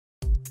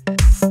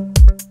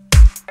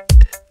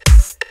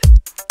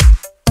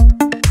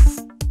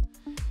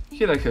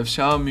Here I have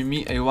Xiaomi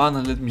Mi A1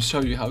 and let me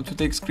show you how to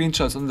take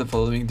screenshots on the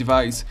following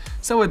device.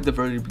 So at the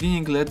very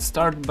beginning, let's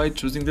start by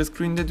choosing the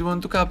screen that you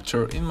want to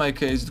capture. In my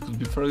case it could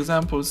be, for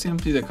example,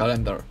 simply the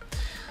calendar.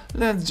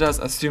 Let's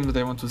just assume that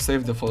I want to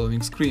save the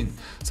following screen.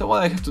 So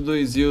what I have to do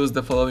is use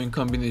the following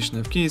combination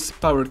of keys,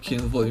 power key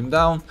and volume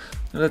down.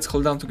 Let's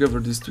hold down together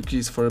these two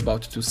keys for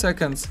about 2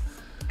 seconds.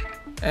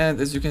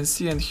 And as you can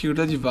see and hear,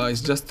 the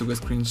device just took a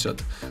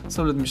screenshot.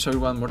 So let me show you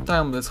one more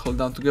time. Let's hold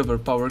down together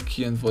power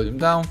key and volume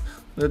down.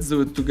 Let's do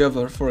it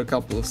together for a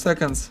couple of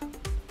seconds.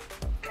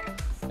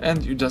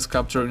 And you just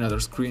capture another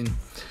screen.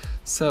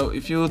 So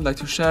if you would like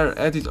to share,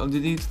 edit or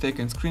delete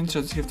taken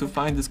screenshots, you have to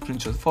find the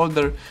screenshot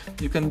folder.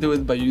 You can do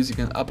it by using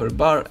an upper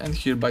bar and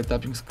here by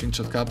tapping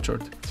screenshot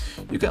captured.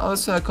 You can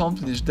also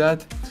accomplish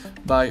that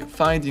by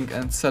finding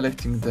and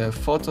selecting the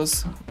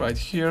photos right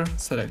here,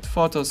 select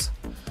photos.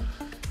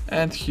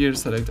 And here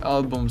select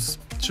albums,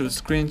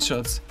 choose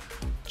screenshots,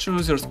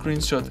 choose your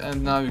screenshot,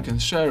 and now you can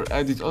share,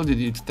 edit or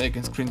delete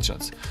taken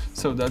screenshots.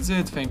 So that's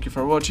it, thank you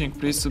for watching,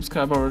 please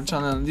subscribe our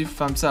channel and leave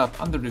thumbs up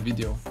under the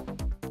video.